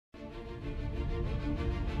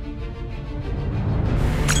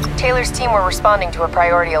Taylor's team were responding to a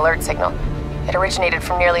priority alert signal. It originated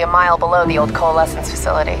from nearly a mile below the old Coalescence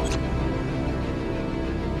facility.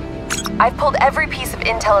 I've pulled every piece of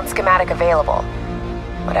intel and schematic available.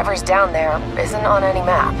 Whatever's down there isn't on any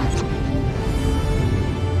map.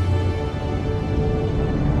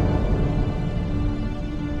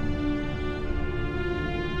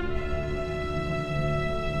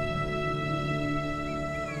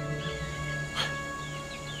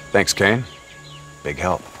 Thanks, Kane. Big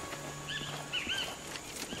help.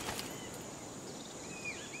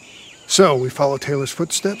 So, we follow Taylor's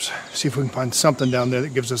footsteps, see if we can find something down there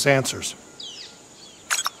that gives us answers.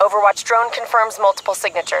 Overwatch drone confirms multiple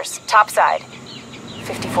signatures. Top side.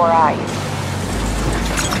 54I.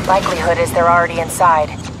 Likelihood is they're already inside.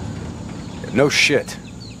 No shit.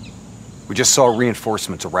 We just saw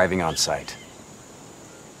reinforcements arriving on site.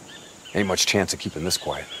 Ain't much chance of keeping this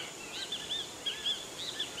quiet.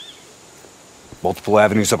 Multiple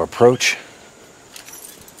avenues of approach.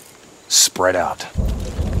 Spread out.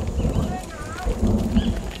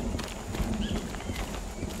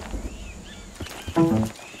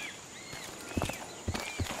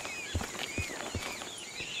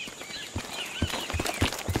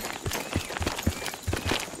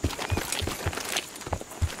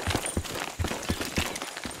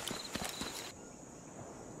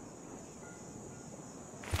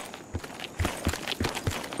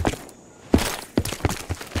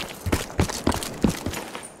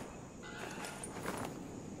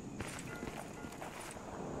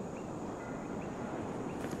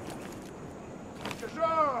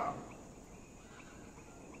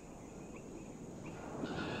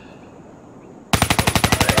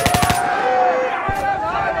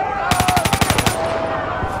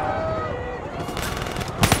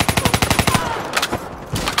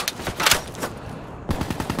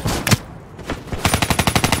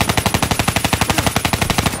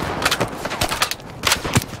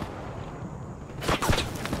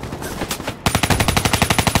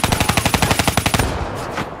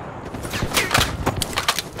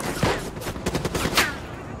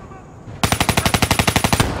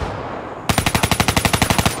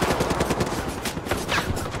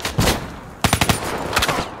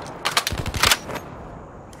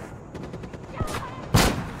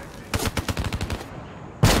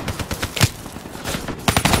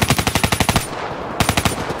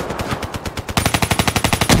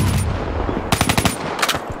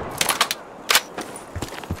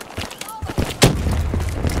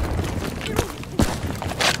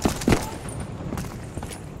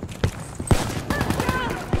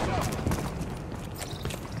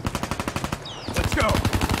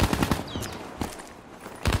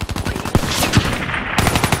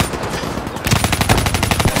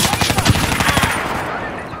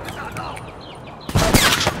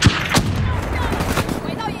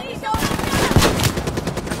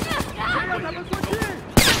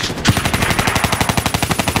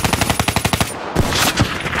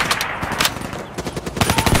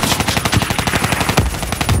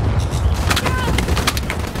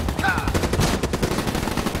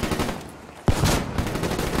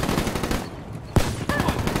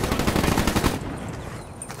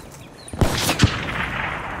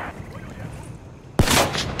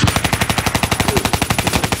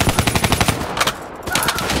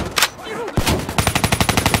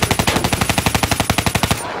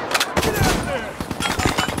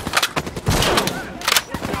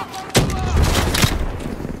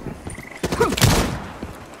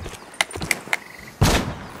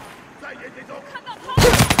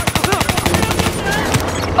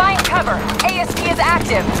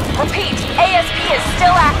 Repeat, ASP is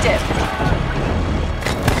still active.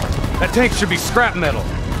 That tank should be scrap metal.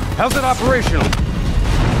 How's it operational?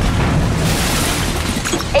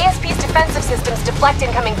 ASP's defensive systems deflect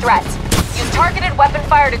incoming threats. Use targeted weapon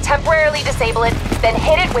fire to temporarily disable it, then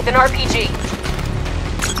hit it with an RPG.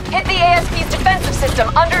 Hit the ASP's defensive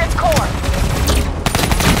system under its core.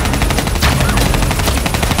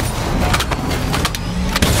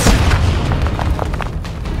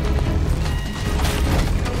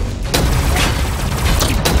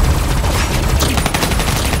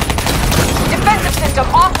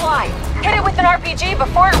 Offline. Hit it with an RPG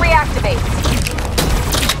before it reactivates.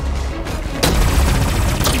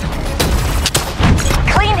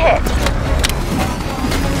 Clean hit.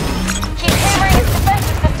 Keep hammering its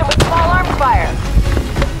defensive system with small arms fire.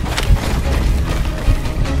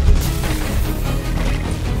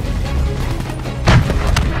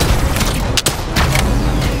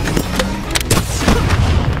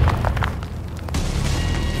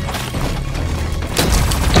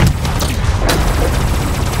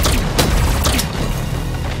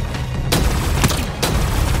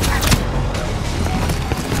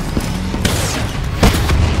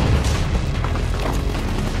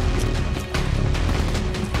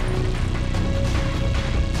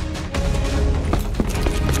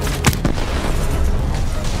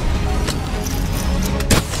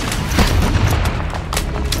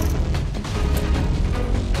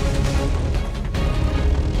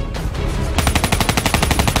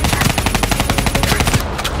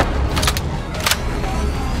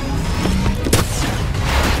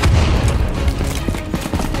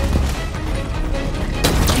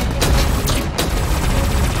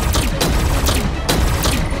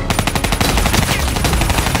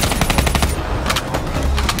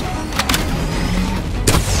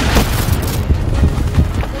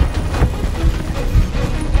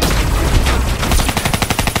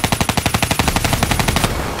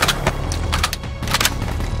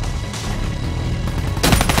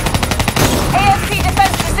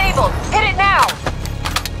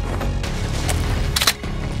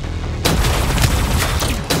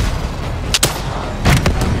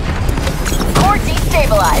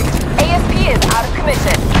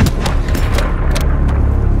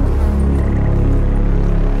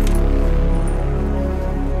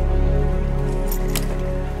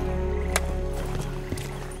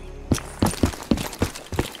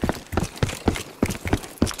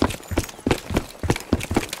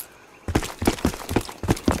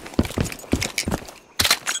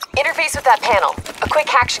 interface with that panel. A quick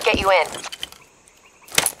hack should get you in.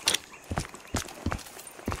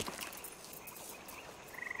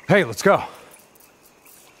 Hey, let's go.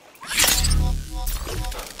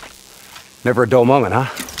 Never a dull moment, huh?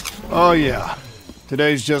 Oh yeah.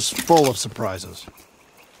 Today's just full of surprises.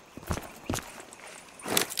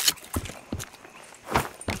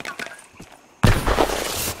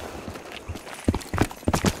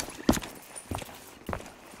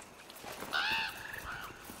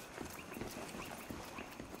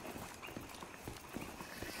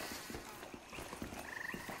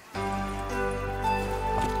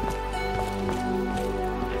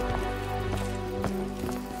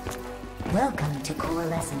 Welcome to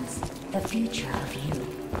Coalescence, the future of you.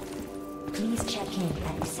 Please check in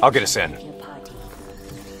at the I'll get us in. of your party.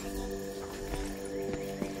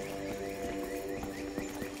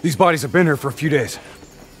 These bodies have been here for a few days.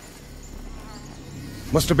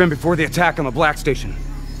 Must have been before the attack on the Black Station.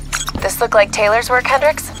 This look like Taylor's work,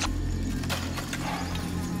 Hendricks?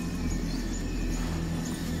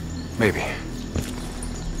 Maybe.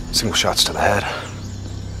 Single shots to the head.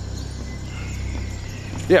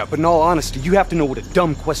 Yeah, but in all honesty, you have to know what a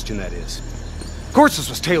dumb question that is. Of course this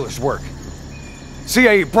was Taylor's work.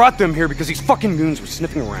 CIA brought them here because these fucking goons were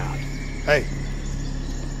sniffing around. Hey,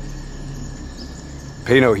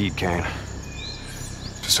 Pay no heed, Kane.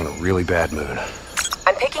 Just in a really bad mood.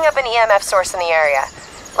 I'm picking up an EMF source in the area.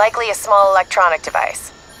 Likely a small electronic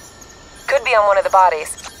device. Could be on one of the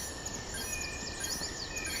bodies.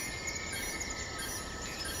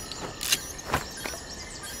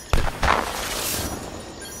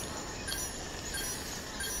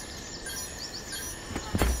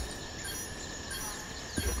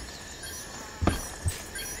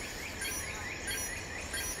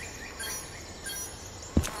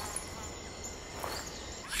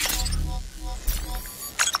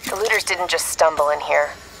 The looters didn't just stumble in here.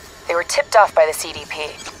 They were tipped off by the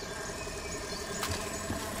CDP.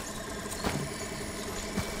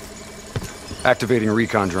 Activating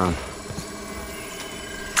recon drone.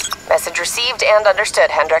 Message received and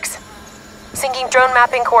understood, Hendricks. Syncing drone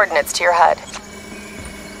mapping coordinates to your HUD.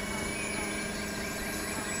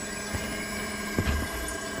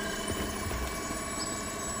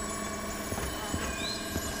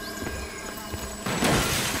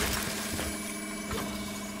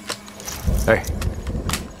 Hey.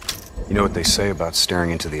 You know what they say about staring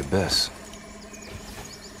into the abyss?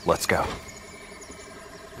 Let's go.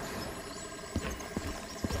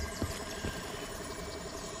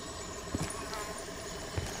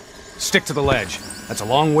 Stick to the ledge. That's a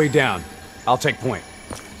long way down. I'll take point.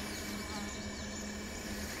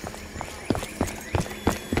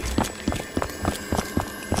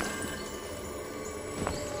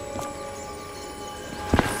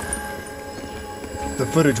 the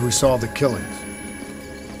footage we saw of the killings.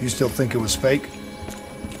 You still think it was fake?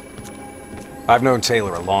 I've known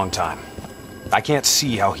Taylor a long time. I can't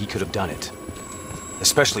see how he could have done it.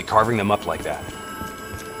 Especially carving them up like that.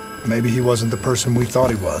 Maybe he wasn't the person we thought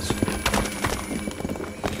he was.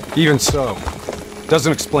 Even so,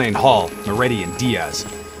 doesn't explain Hall, Moretti, and Diaz.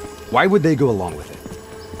 Why would they go along with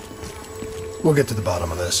it? We'll get to the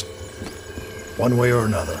bottom of this. One way or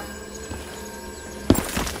another.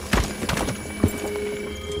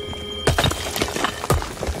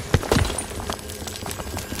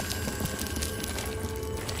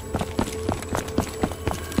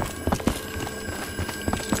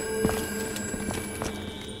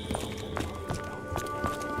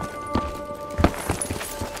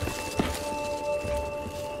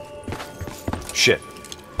 Shit.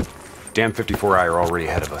 Damn 54I are already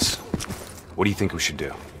ahead of us. What do you think we should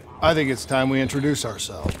do? I think it's time we introduce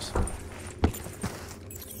ourselves.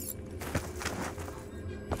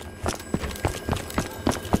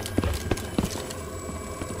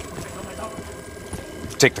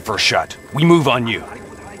 Take the first shot. We move on you.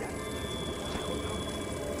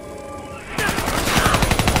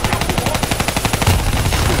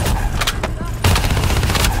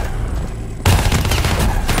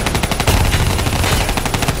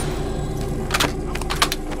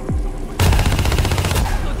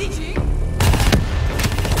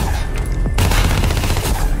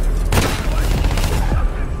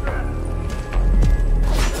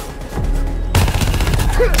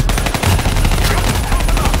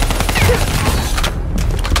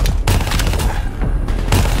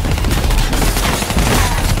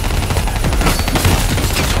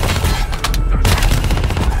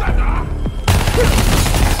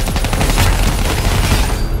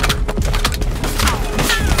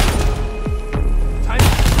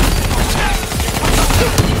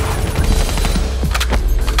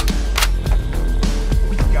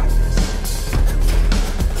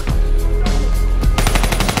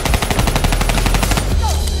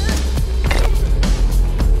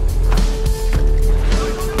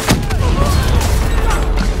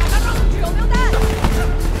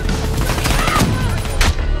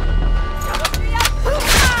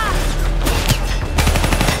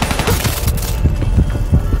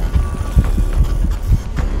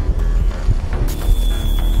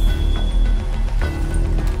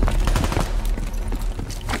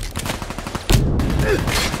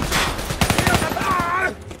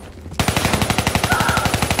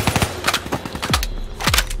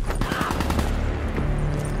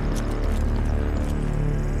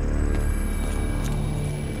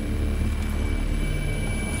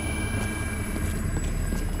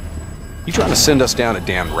 You trying to send us down a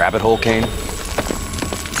damn rabbit hole, Kane?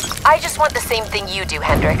 I just want the same thing you do,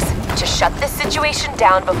 Hendricks. To shut this situation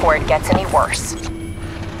down before it gets any worse.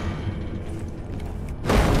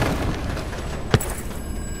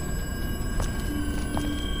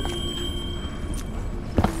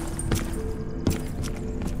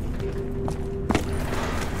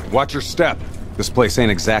 Watch your step. This place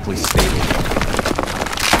ain't exactly stable.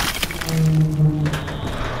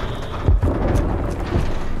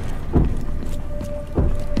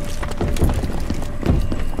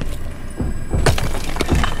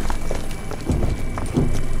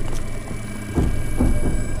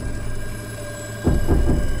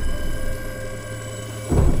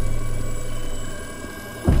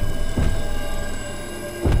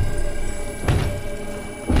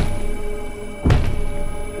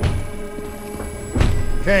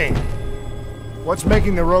 Kane, what's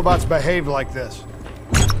making the robots behave like this?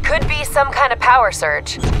 Could be some kind of power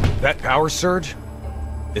surge. That power surge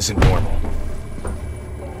isn't normal.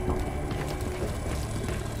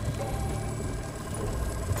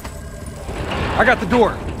 I got the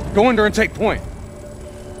door. Go in there and take point.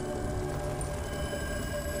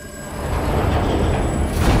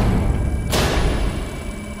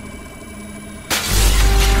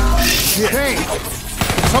 Kane,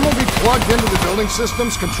 can someone be plugged into the building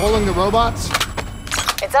systems controlling the robots?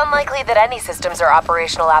 It's unlikely that any systems are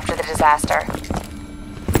operational after the disaster.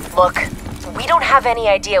 Look, we don't have any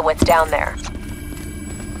idea what's down there.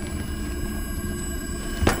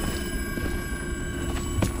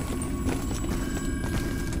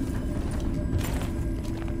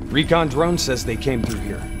 Recon drone says they came through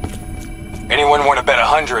here. Anyone want to bet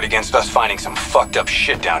 100 against us finding some fucked up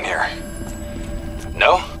shit down here?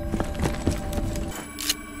 No?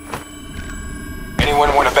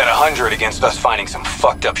 Anyone want to bet 100 against us finding some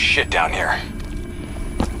fucked up shit down here?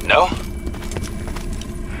 No?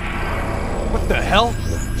 What the hell?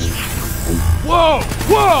 Whoa!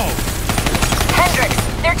 Whoa!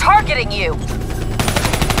 Hendricks, they're targeting you!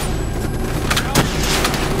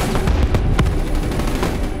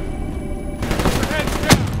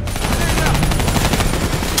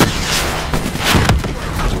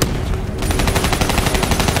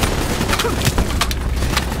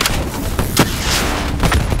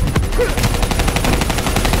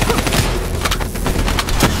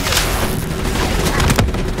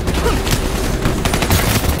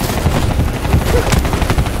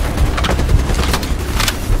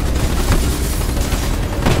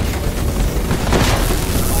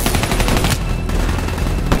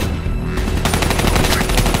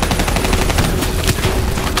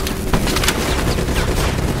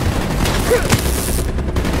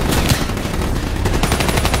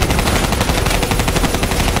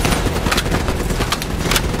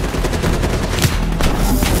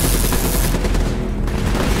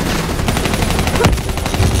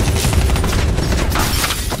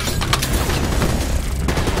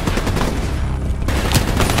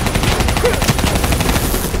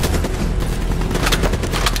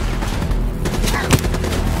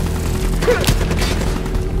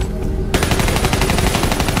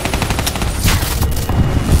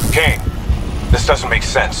 Doesn't make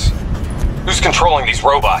sense. Who's controlling these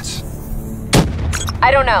robots?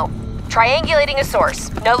 I don't know. Triangulating a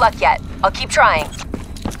source. No luck yet. I'll keep trying.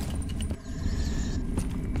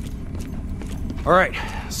 All right,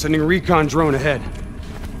 sending a recon drone ahead.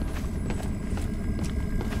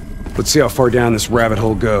 Let's see how far down this rabbit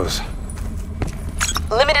hole goes.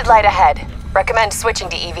 Limited light ahead. Recommend switching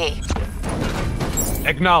to EV.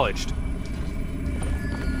 Acknowledged.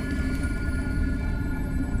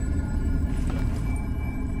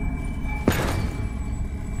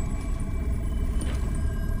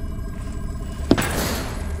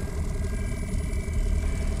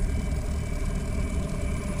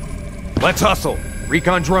 Let's hustle.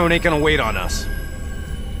 Recon drone ain't gonna wait on us.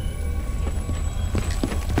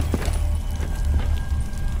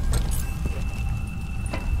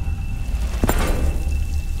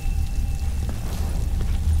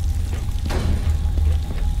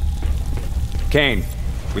 Kane,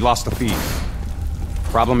 we lost the feed.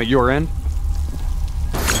 Problem at your end?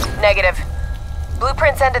 Negative.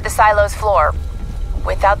 Blueprints ended the silo's floor.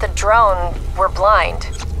 Without the drone, we're blind.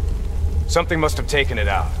 Something must have taken it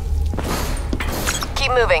out.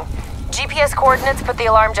 Keep moving. GPS coordinates put the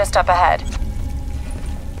alarm just up ahead.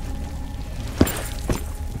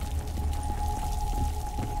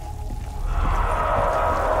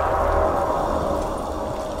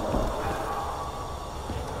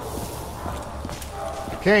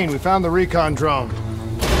 Kane, we found the recon drone.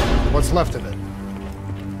 What's left of it?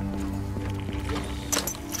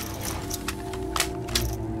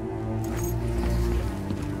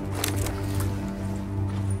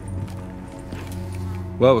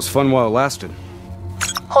 Well, it was fun while it lasted.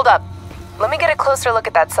 Hold up. Let me get a closer look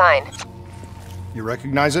at that sign. You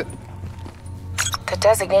recognize it? The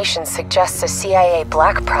designation suggests a CIA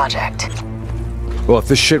black project. Well, if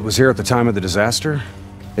this shit was here at the time of the disaster,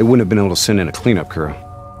 they wouldn't have been able to send in a cleanup crew.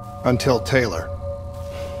 Until Taylor.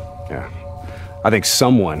 Yeah. I think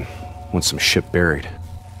someone wants some shit buried.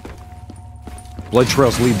 Blood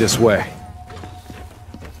trails lead this way.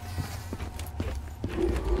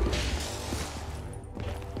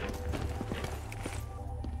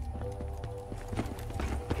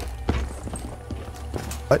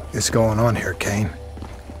 What is going on here, Kane?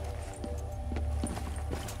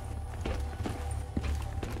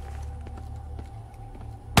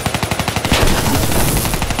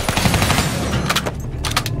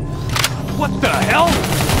 What the hell?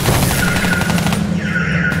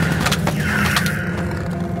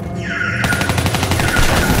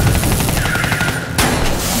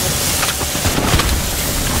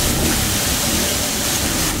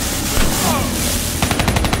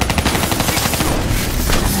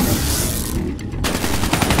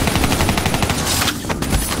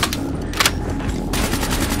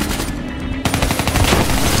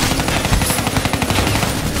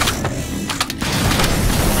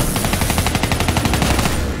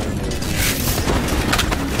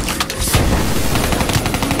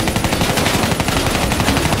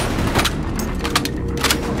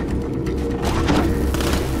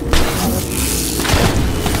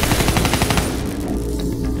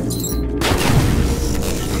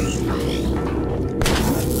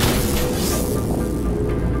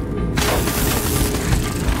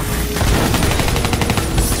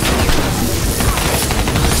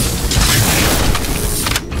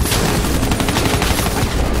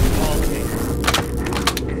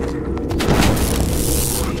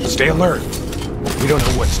 Stay alert. We don't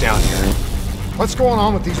know what's down here. What's going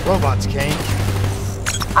on with these robots, Kane?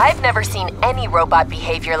 I've never seen any robot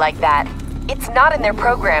behavior like that. It's not in their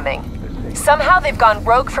programming. Somehow they've gone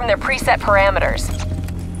rogue from their preset parameters.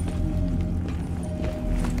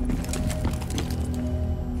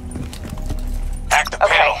 Hack the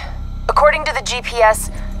panel. Okay. According to the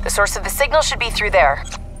GPS, the source of the signal should be through there.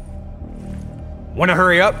 Wanna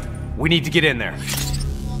hurry up? We need to get in there.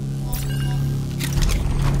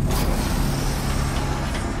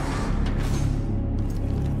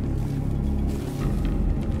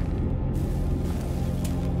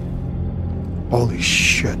 Holy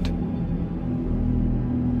shit.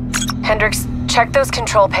 Hendricks, check those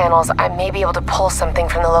control panels. I may be able to pull something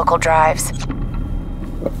from the local drives.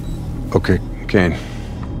 Okay, Kane.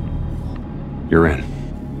 You're in.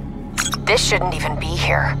 This shouldn't even be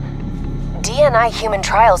here. DNI human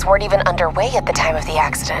trials weren't even underway at the time of the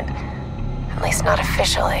accident. At least not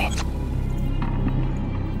officially.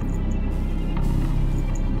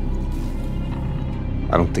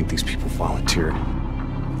 I don't think these people volunteered.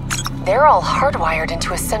 They're all hardwired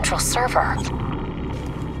into a central server.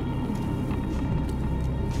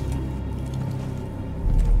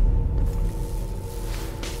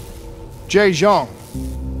 Jay Zhang.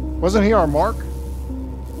 Wasn't he our mark?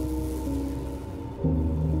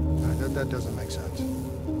 That doesn't make sense.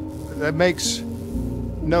 That makes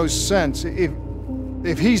no sense.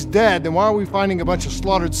 If he's dead, then why are we finding a bunch of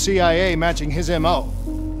slaughtered CIA matching his MO?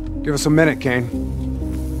 Give us a minute, Kane.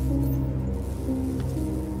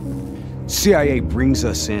 CIA brings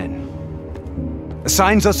us in,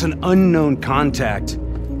 assigns us an unknown contact,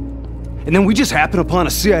 and then we just happen upon a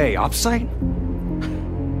CIA ops site?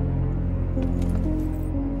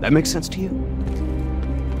 That makes sense to you?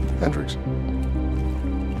 Hendricks,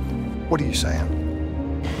 what are you saying?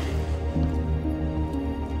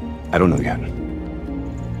 I don't know yet.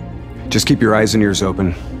 Just keep your eyes and ears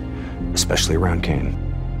open, especially around Kane.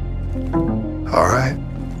 All right.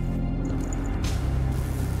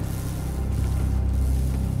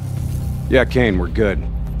 Yeah, Kane, we're good.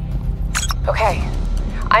 Okay.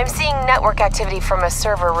 I'm seeing network activity from a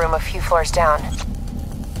server room a few floors down.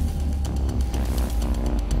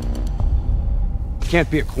 Can't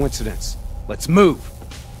be a coincidence. Let's move.